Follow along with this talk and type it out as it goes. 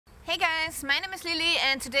Hey guys, my name is Lilly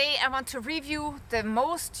and today I want to review the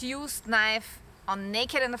most used knife on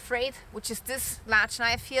Naked and Afraid, which is this large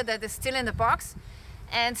knife here that is still in the box.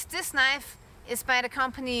 And this knife is by the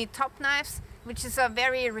company Top Knives, which is a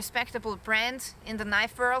very respectable brand in the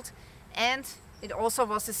knife world, and it also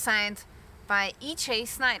was designed by EJ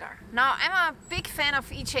Snyder. Now, I'm a big fan of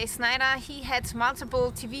EJ Snyder. He had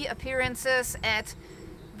multiple TV appearances at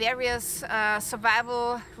various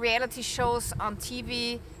survival reality shows on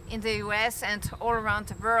TV in the US and all around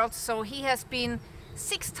the world. So he has been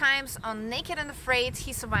 6 times on Naked and Afraid.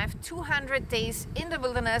 He survived 200 days in the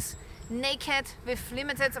wilderness, naked with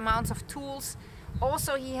limited amounts of tools.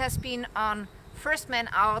 Also, he has been on First Man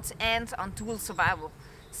Out and on Dual Survival.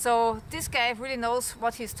 So this guy really knows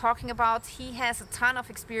what he's talking about. He has a ton of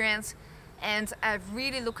experience and I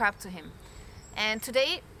really look up to him. And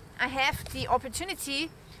today I have the opportunity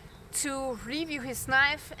to review his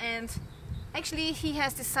knife, and actually he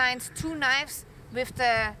has designed 2 knives with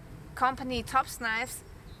the company Top Knives,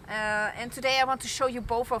 and today I want to show you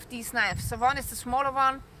both of these knives. So one is the smaller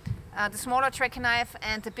one, the smaller tracker knife,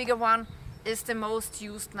 and the bigger one is the most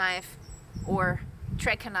used knife or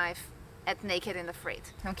tracker knife at Naked and Afraid.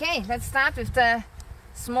 Okay, let's start with the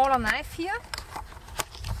smaller knife here.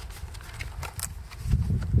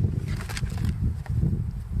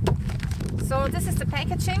 So this is the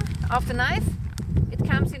packaging of the knife. It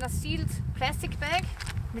comes in a sealed plastic bag,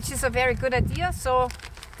 which is a very good idea. So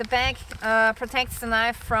the bag protects the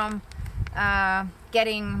knife from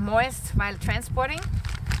getting moist while transporting.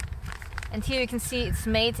 And here you can see it's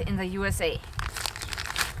made in the USA.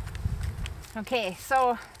 Okay,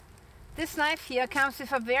 so this knife here comes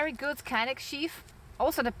with a very good Kydex sheath.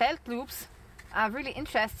 Also the belt loops are really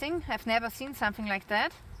interesting. I've never seen something like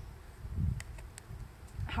that.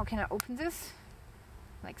 How can I open this?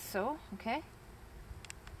 Like so, okay.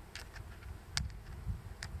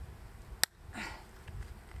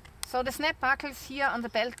 So the snap buckles here on the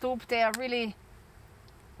belt loop, they are really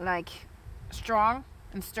like strong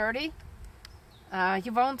and sturdy.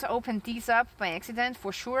 You won't open these up by accident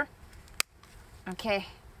for sure. Okay,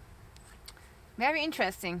 very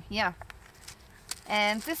interesting, yeah.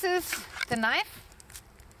 And this is the knife.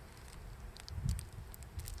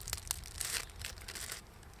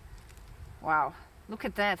 Wow, look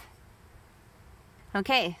at that.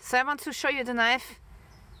 Okay, so I want to show you the knife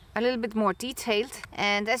a little bit more detailed.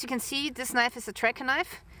 And as you can see, this knife is a tracker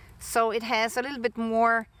knife. So it has a little bit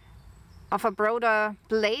more of a broader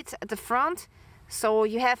blade at the front. So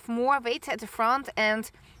you have more weight at the front and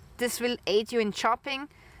this will aid you in chopping.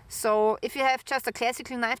 So if you have just a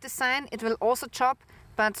classical knife design, it will also chop,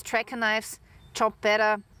 but tracker knives chop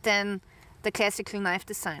better than the classical knife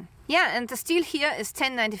design. Yeah, and the steel here is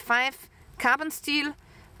 1095 carbon steel.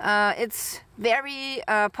 It's very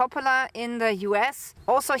popular in the US.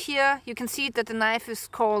 Also here you can see that the knife is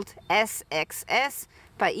called SXB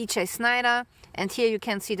by EJ Snyder, and here you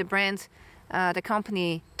can see the brand, the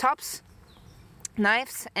company Tops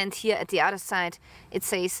Knives, and here at the other side it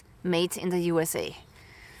says made in the USA.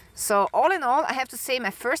 So all in all, I have to say my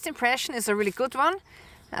first impression is a really good one.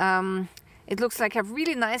 It looks like a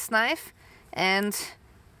really nice knife and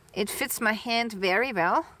it fits my hand very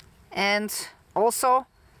well. And also,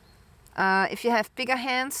 if you have bigger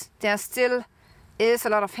hands, there still is a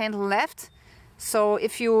lot of handle left. So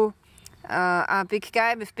if you are a big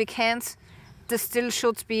guy with big hands, this still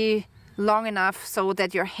should be long enough so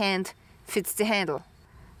that your hand fits the handle.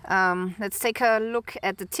 Let's take a look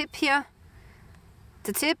at the tip here.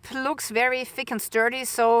 The tip looks very thick and sturdy,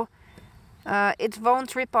 so it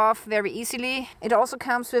won't rip off very easily. It also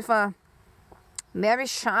comes with a very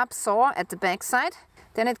sharp saw at the back side.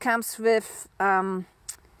 Then it comes with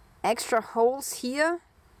extra holes here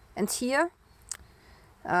and here.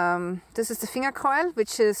 This is the finger coil,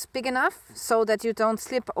 which is big enough so that you don't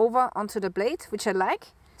slip over onto the blade, which I like.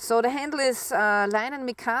 So the handle is linen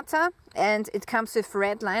micarta and it comes with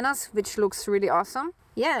red liners, which looks really awesome.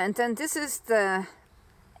 Yeah, and then this is the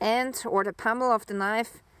end or the pommel of the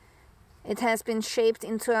knife. It has been shaped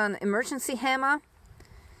into an emergency hammer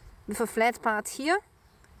with a flat part here.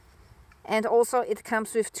 And also it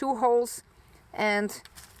comes with 2 holes, and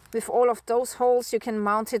with all of those holes you can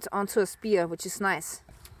mount it onto a spear, which is nice.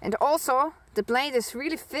 And also the blade is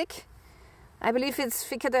really thick. I believe it's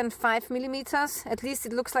thicker than 5 millimeters, at least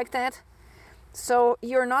it looks like that. So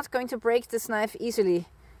you're not going to break this knife easily.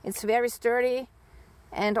 It's very sturdy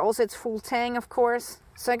and also it's full tang, of course.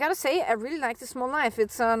 So I gotta say, I really like this small knife.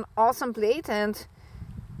 It's an awesome blade and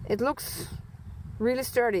it looks really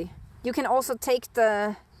sturdy. You can also take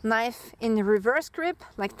the knife in reverse grip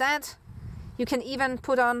like that. You can even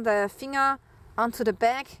put on the finger onto the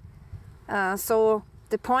back, so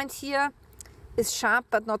the point here is sharp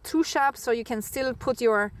but not too sharp, so you can still put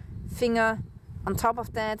your finger on top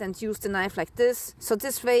of that and use the knife like this. So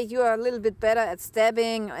this way you are a little bit better at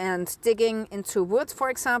stabbing and digging into wood, for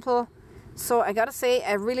example. So I gotta say,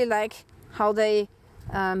 I really like how they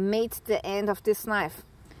made the end of this knife.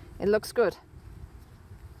 It looks good.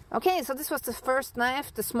 Okay, so this was the first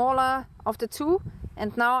knife, the smaller of the two,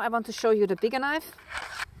 and now I want to show you the bigger knife.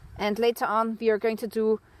 And later on we are going to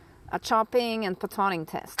do a chopping and batoning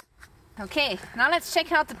test. Okay, now let's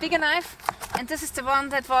check out the bigger knife. And this is the one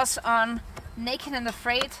that was on Naked and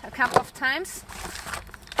Afraid a couple of times.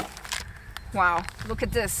 Wow, look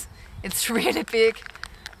at this. It's really big.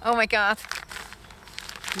 Oh my god.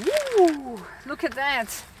 Woo, look at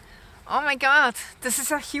that. Oh my god, this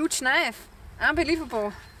is a huge knife.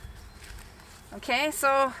 Unbelievable. Okay,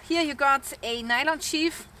 so here you got a nylon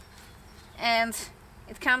sheath, and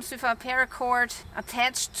it comes with a paracord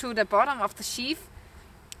attached to the bottom of the sheath.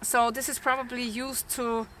 So this is probably used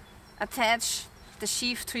to attach the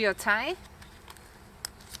sheath to your tie.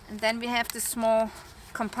 And then we have this small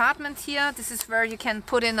compartment here. This is where you can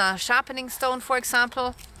put in a sharpening stone, for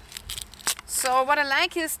example. So what I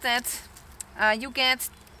like is that you get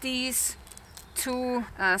these two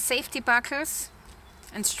safety buckles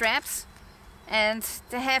and straps, and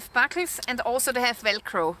they have buckles and also they have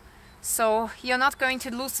Velcro. So you're not going to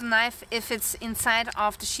lose the knife if it's inside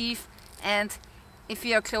of the sheath and if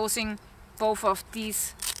you are closing both of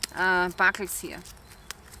these buckles here.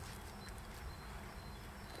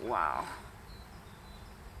 Wow.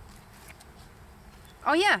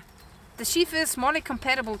 Oh yeah, the sheath is MOLLE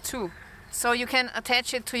compatible too, so you can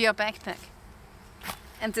attach it to your backpack.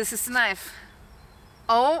 And this is the knife.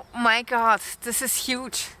 Oh my god, this is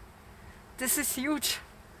huge. This is huge.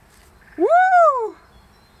 Woo!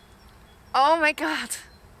 Oh my god,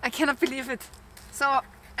 I cannot believe it. So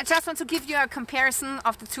I just want to give you a comparison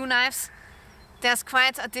of the two knives. There's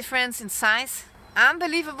quite a difference in size.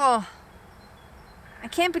 Unbelievable. I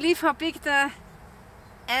can't believe how big the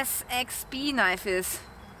SXB knife is.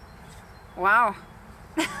 Wow.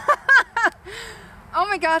 Oh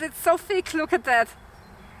my god, it's so thick, look at that.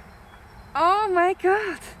 Oh my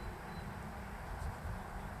god.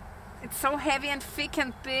 It's so heavy and thick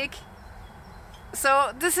and big.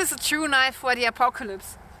 So this is a true knife for the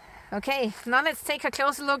apocalypse. Okay, now let's take a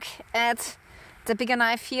closer look at the bigger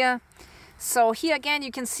knife here. So here again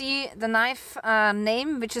you can see the knife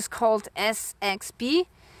name, which is called SXB.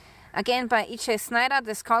 Again by EJ Snyder,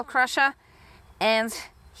 the skull crusher. And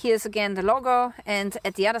here's again the logo, and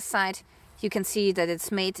at the other side you can see that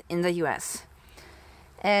it's made in the US.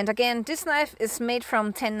 And again, this knife is made from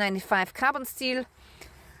 1095 carbon steel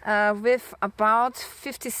with about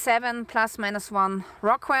 57 ±1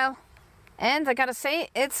 Rockwell. And I gotta say,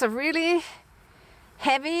 it's a really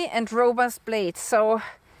heavy and robust blade. So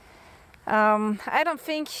I don't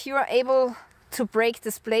think you are able to break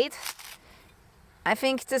this blade. I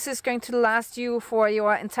think this is going to last you for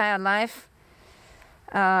your entire life.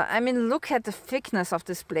 I mean, look at the thickness of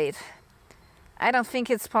this blade. I don't think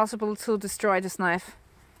it's possible to destroy this knife.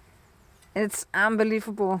 It's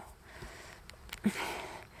unbelievable.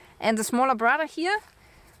 And the smaller brother here,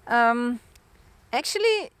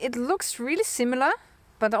 actually it looks really similar,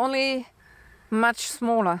 but only much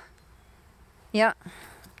smaller. Yeah.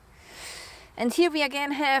 And here we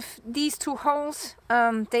again have these two holes.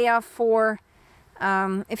 They are for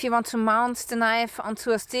if you want to mount the knife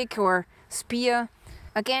onto a stick or spear.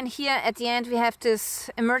 Again, here at the end we have this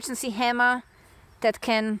emergency hammer that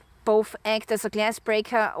can both act as a glass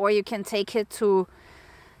breaker, or you can take it to,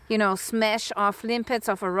 you know, smash off limpets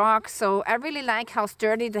of a rock. So I really like how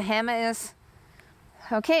sturdy the hammer is.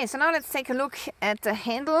 Okay, so now let's take a look at the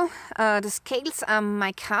handle. The scales are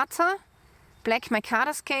micarta, black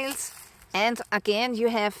micarta scales, and again you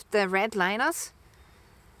have the red liners.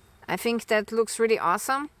 I think that looks really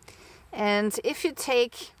awesome. And if you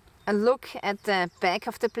take a look at the back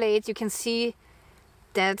of the blade, you can see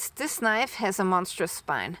that this knife has a monstrous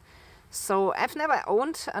spine. So I've never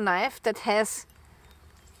owned a knife that has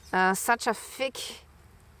such a thick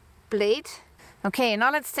blade. Okay,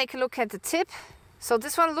 now let's take a look at the tip. So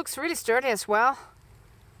this one looks really sturdy as well.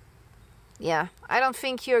 Yeah, I don't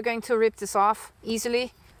think you're going to rip this off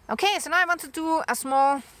easily. Okay, so now I want to do a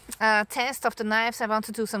small test of the knives. I want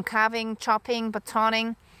to do some carving, chopping,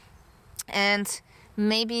 batoning, and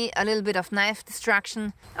maybe a little bit of knife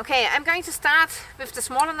destruction. Okay, I'm going to start with the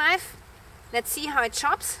smaller knife. Let's see how it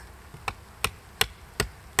chops.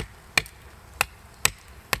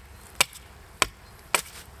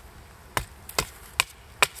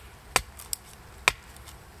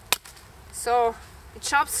 So it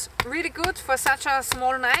chops really good for such a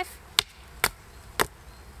small knife.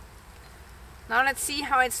 Now let's see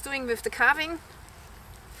how it's doing with the carving.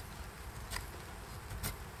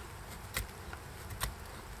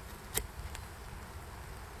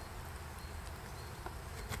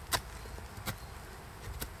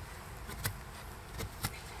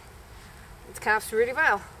 It carves really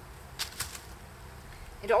well.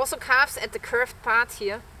 It also carves at the curved part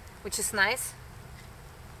here, which is nice.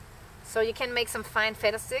 So you can make some fine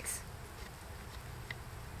feather sticks.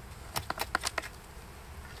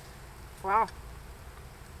 Wow.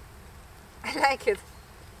 I like it.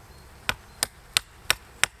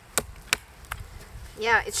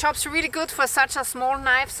 Yeah, it chops really good for such a small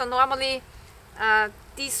knife. So normally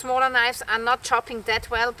these smaller knives are not chopping that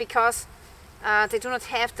well because they do not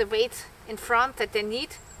have the weight in front that they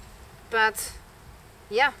need. But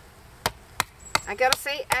yeah, I gotta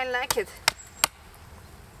say I like it.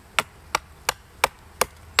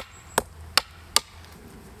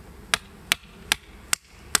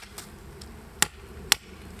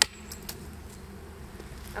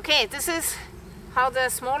 Okay, this is how the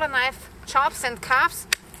smaller knife chops and carves.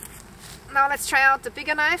 Now let's try out the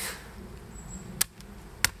bigger knife.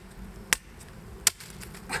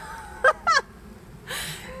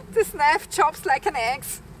 This knife chops like an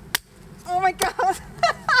axe. Oh my god!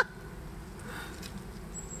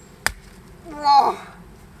 Whoa!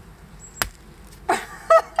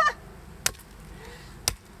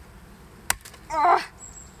 Oh.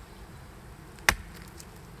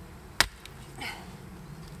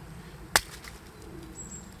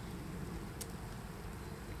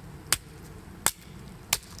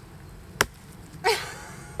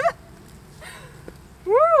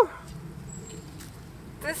 Woo!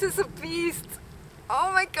 This is a beast!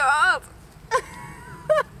 Oh my god!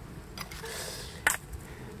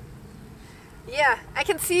 Yeah, I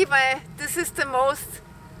can see why this is the most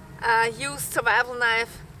used survival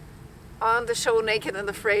knife on the show Naked and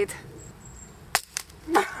Afraid.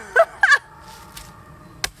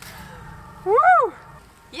 Woo!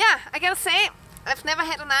 Yeah, I gotta say, I've never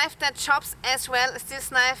had a knife that chops as well as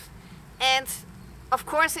this knife, and of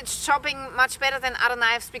course it's chopping much better than other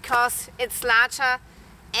knives because it's larger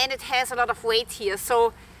and it has a lot of weight here.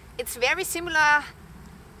 So it's very similar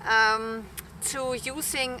to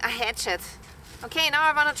using a hatchet. Okay, now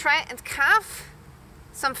I want to try and carve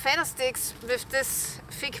some feather sticks with this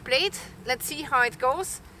thick blade. Let's see how it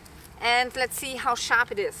goes and let's see how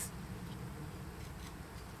sharp it is.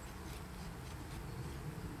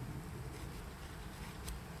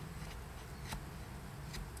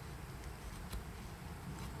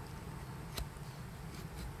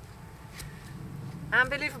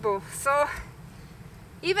 Unbelievable. So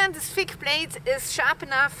even this thick blade is sharp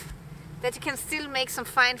enough that you can still make some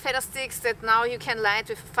fine feather sticks that now you can light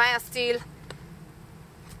with fire steel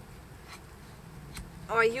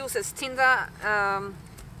or use as tinder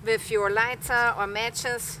with your lighter or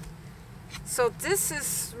matches. So this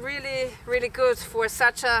is really good for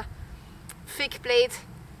such a thick blade.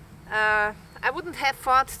 I wouldn't have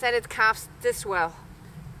thought that it carves this well.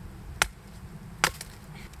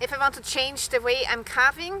 If I want to change the way I'm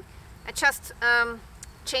carving, I just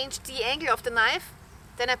change the angle of the knife,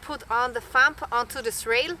 then I put on the thumb onto this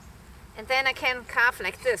rail, and then I can carve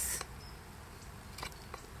like this.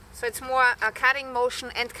 So it's more a cutting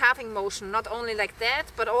motion and carving motion, not only like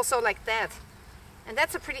that, but also like that. And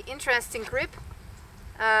that's a pretty interesting grip,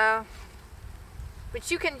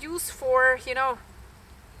 which you can use for, you know,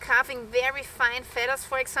 carving very fine feathers,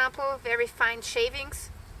 for example, very fine shavings.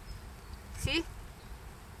 See?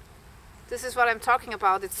 This is what I'm talking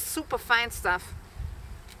about. It's super fine stuff.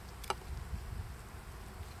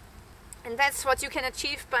 And that's what you can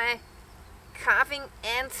achieve by carving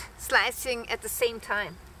and slicing at the same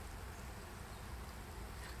time.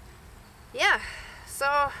 Yeah,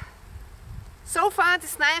 so far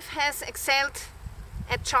this knife has excelled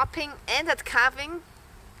at chopping and at carving,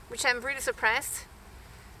 which I'm really surprised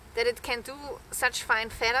that it can do such fine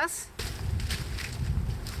feathers.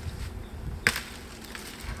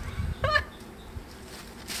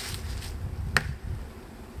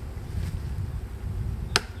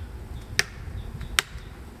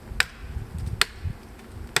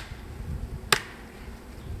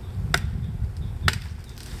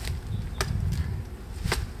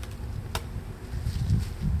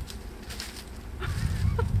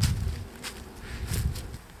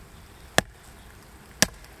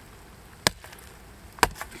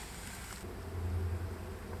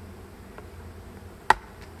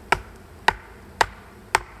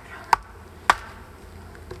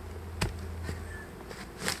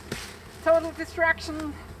 Total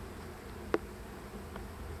distraction.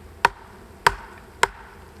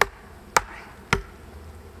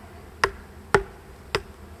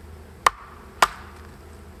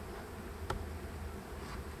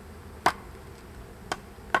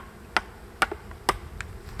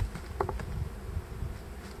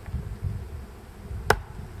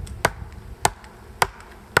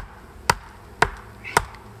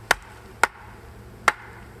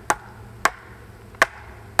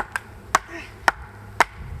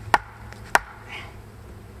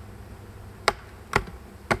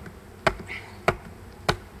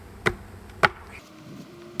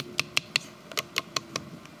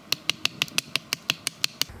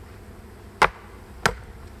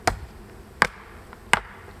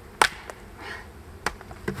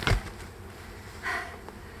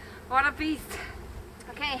 beast.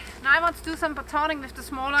 Okay, now I want to do some batoning with the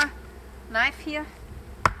smaller knife here.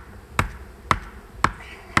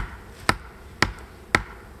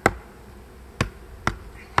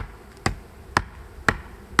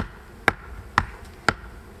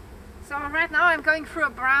 So right now I'm going through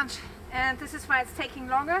a branch, and this is why it's taking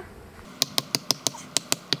longer.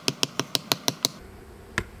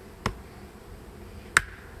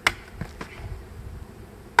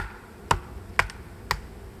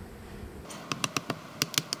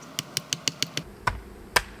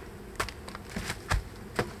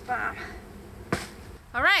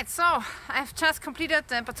 Alright, so I've just completed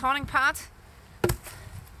the batoning part.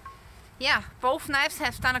 Yeah, both knives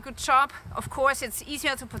have done a good job. Of course, it's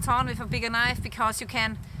easier to baton with a bigger knife because you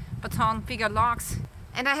can baton bigger logs.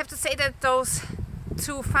 And I have to say that those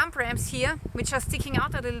two thumb ramps here, which are sticking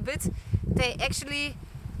out a little bit, they actually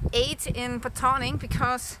aid in batoning,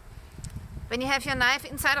 because when you have your knife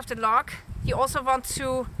inside of the log, you also want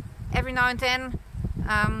to every now and then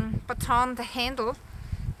baton the handle.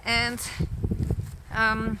 And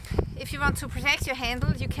if you want to protect your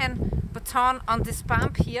handle, you can baton on this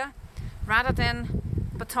bump here rather than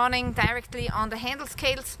batoning directly on the handle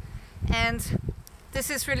scales. And this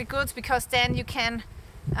is really good because then you can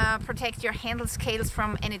protect your handle scales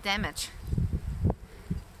from any damage.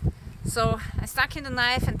 So I stuck in the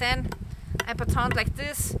knife and then I batoned like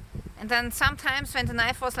this, and then sometimes when the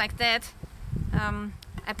knife was like that,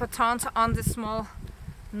 I batoned on this small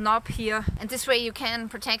knob here, and this way you can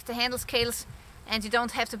protect the handle scales and you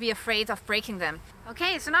don't have to be afraid of breaking them.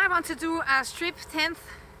 Okay, so now I want to do a tip strength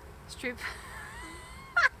strip.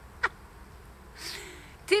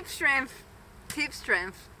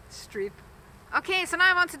 Okay, so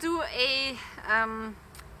now I want to do a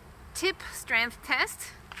tip strength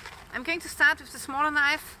test. I'm going to start with the smaller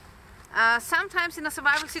knife. Sometimes in a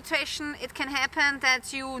survival situation it can happen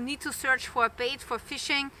that you need to search for a bait for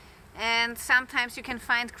fishing, and sometimes you can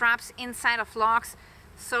find grubs inside of logs.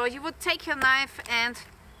 So you would take your knife and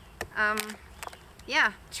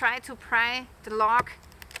yeah, try to pry the log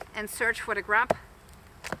and search for the grub.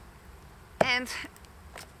 And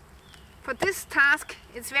for this task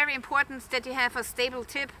it's very important that you have a stable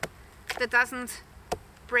tip that doesn't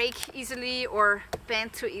break easily or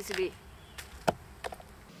bend too easily.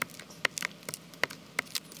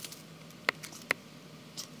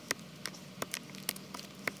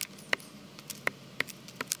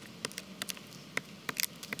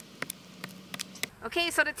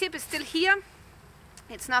 Okay, so the tip is still here.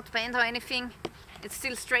 It's not bent or anything. It's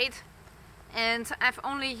still straight. And I've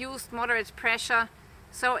only used moderate pressure.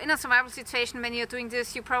 So in a survival situation when you're doing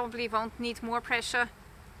this, you probably won't need more pressure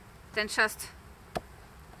than just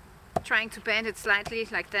trying to bend it slightly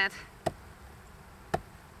like that.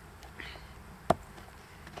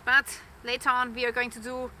 But later on we are going to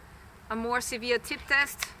do a more severe tip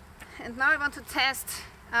test. And now I want to test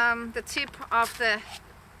the tip of the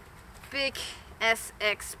big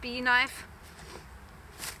SXB knife.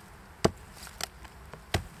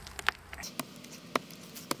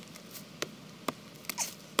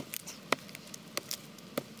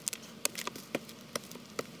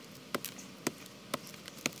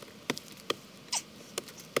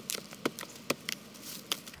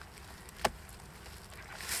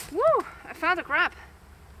 Woo! I found a grub.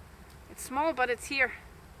 It's small, but it's here.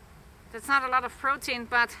 That's not a lot of protein,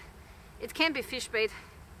 but it can be fish bait.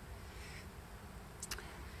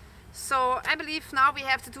 So I believe now we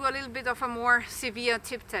have to do a little bit of a more severe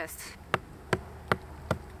tip test.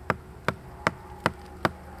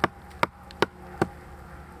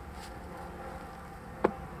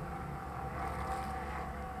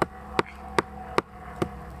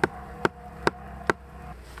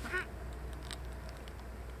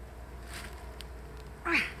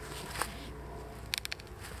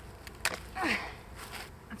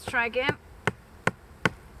 Let's try again.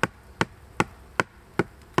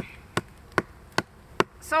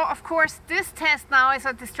 So of course this test now is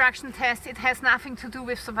a distraction test. It has nothing to do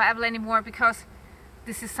with survival anymore, because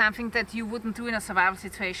this is something that you wouldn't do in a survival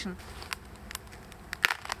situation.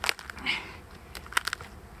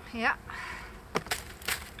 Yeah.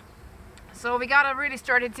 So we got a really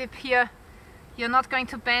sturdy tip here. You're not going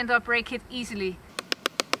to bend or break it easily.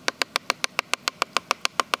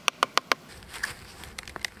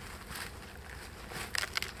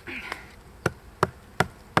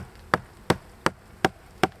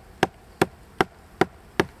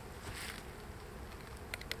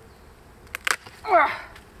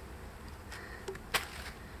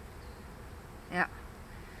 Yeah,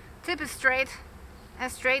 tip is straight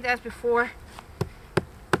as before.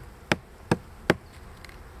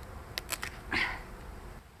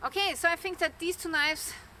 Okay, so I think that these two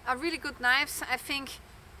knives are really good knives. I think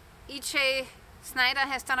EJ Snyder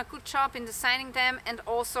has done a good job in designing them, and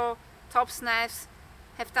also Tops Knives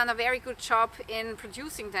have done a very good job in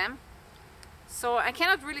producing them. So I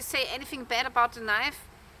cannot really say anything bad about the knife.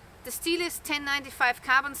 The steel is 1095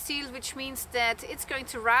 carbon steel, which means that it's going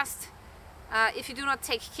to rust if you do not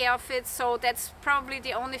take care of it. So that's probably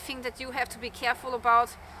the only thing that you have to be careful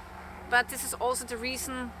about. But this is also the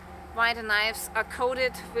reason why the knives are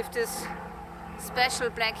coated with this special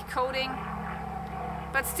black coating.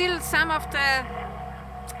 But still, some of the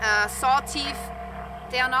saw teeth,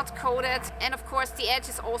 they are not coated, and of course the edge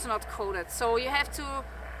is also not coated. So you have to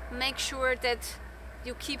make sure that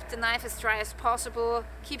you keep the knife as dry as possible,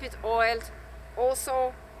 keep it oiled.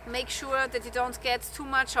 Also make sure that you don't get too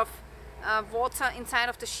much of water inside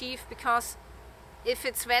of the sheath, because if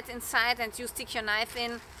it's wet inside and you stick your knife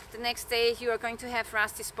in, the next day you are going to have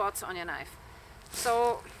rusty spots on your knife.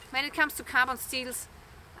 So when it comes to carbon steels,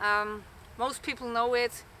 most people know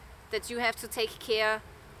it, that you have to take care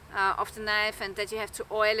of the knife and that you have to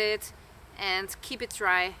oil it and keep it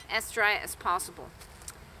dry as possible.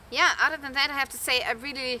 Yeah, other than that, I have to say I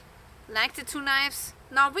really like the two knives.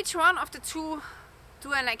 Now, which one of the two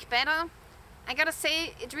do I like better? I gotta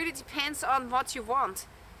say, it really depends on what you want.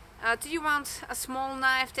 Do you want a small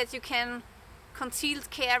knife that you can concealed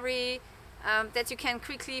carry, that you can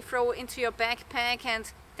quickly throw into your backpack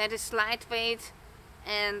and that is lightweight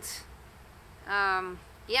and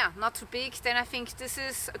yeah, not too big? Then I think this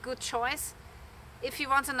is a good choice. If you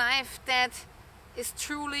want a knife that is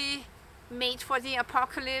truly made for the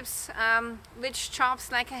apocalypse, which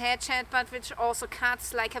chops like a hatchet but which also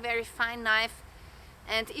cuts like a very fine knife,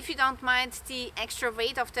 and if you don't mind the extra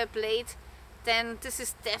weight of the blade, then this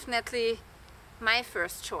is definitely my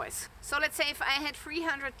first choice. So let's say if I had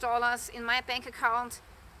 $300 in my bank account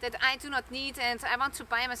that I do not need and I want to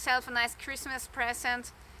buy myself a nice Christmas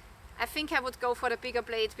present, I think I would go for the bigger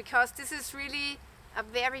blade, because this is really a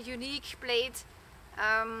very unique blade,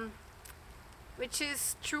 which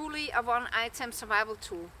is truly a one-item survival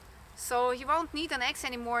tool. So you won't need an axe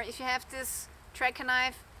anymore if you have this tracker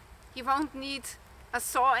knife. You won't need a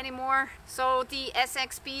saw anymore. So the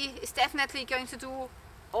SXB is definitely going to do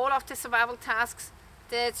all of the survival tasks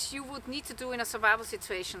that you would need to do in a survival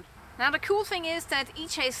situation. Now the cool thing is that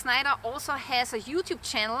EJ Snyder also has a YouTube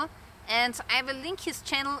channel, and I will link his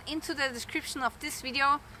channel into the description of this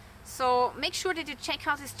video. So make sure that you check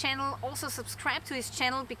out his channel, also subscribe to his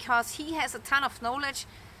channel, because he has a ton of knowledge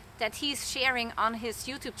that he's sharing on his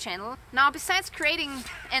YouTube channel. Now, besides creating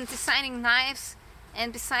and designing knives,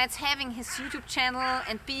 and besides having his YouTube channel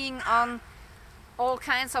and being on all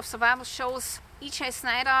kinds of survival shows, EJ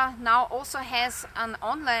Snyder now also has an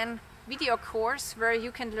online video course where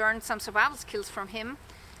you can learn some survival skills from him.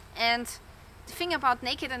 And the thing about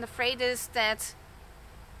Naked and Afraid is that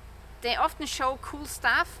they often show cool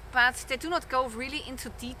stuff, but they do not go really into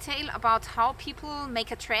detail about how people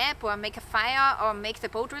make a trap or make a fire or make the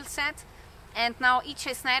bow drill set. And now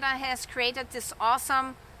EJ Snyder has created this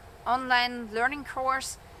awesome online learning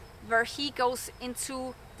course where he goes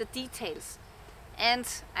into the details. And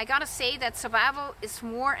I gotta say that survival is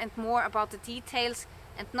more and more about the details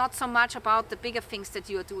and not so much about the bigger things that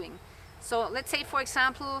you are doing. So let's say, for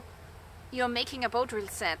example, you're making a bow drill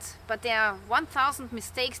set, but there are 1000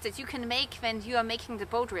 mistakes that you can make when you are making the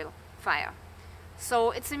bow drill fire.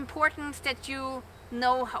 So it's important that you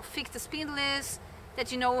know how thick the spindle is,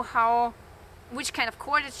 that you know which kind of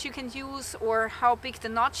cordage you can use, or how big the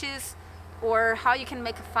notch is, or how you can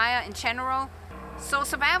make a fire in general. So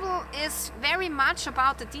survival is very much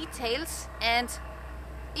about the details, and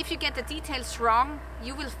if you get the details wrong,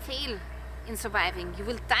 you will fail in surviving. You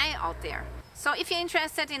will die out there. So if you're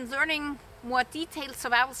interested in learning more detailed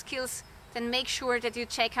survival skills, then make sure that you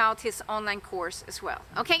check out his online course as well.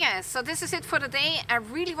 Okay guys, so this is it for today. I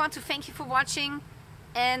really want to thank you for watching.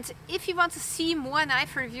 And if you want to see more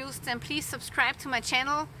knife reviews, then please subscribe to my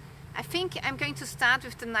channel. I think I'm going to start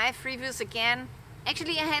with the knife reviews again.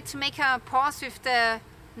 Actually, I had to make a pause with the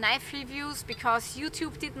knife reviews because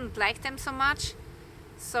YouTube didn't like them so much.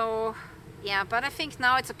 So yeah, but I think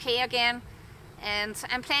now it's okay again. And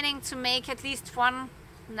I'm planning to make at least one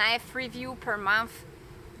knife review per month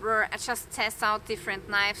where I just test out different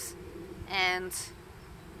knives. And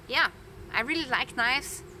yeah, I really like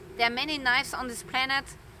knives. There are many knives on this planet.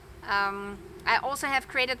 I also have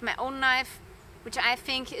created my own knife, which I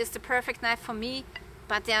think is the perfect knife for me.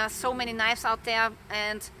 But there are so many knives out there,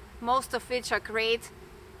 and most of which are great,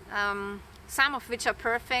 some of which are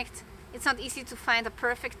perfect. It's not easy to find a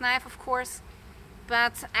perfect knife, of course.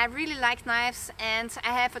 But I really like knives and I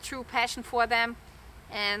have a true passion for them,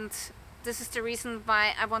 and this is the reason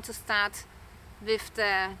why I want to start with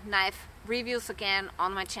the knife reviews again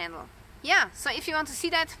on my channel. Yeah, so if you want to see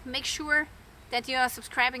that, make sure that you are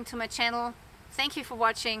subscribing to my channel. Thank you for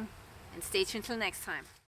watching and stay tuned till next time.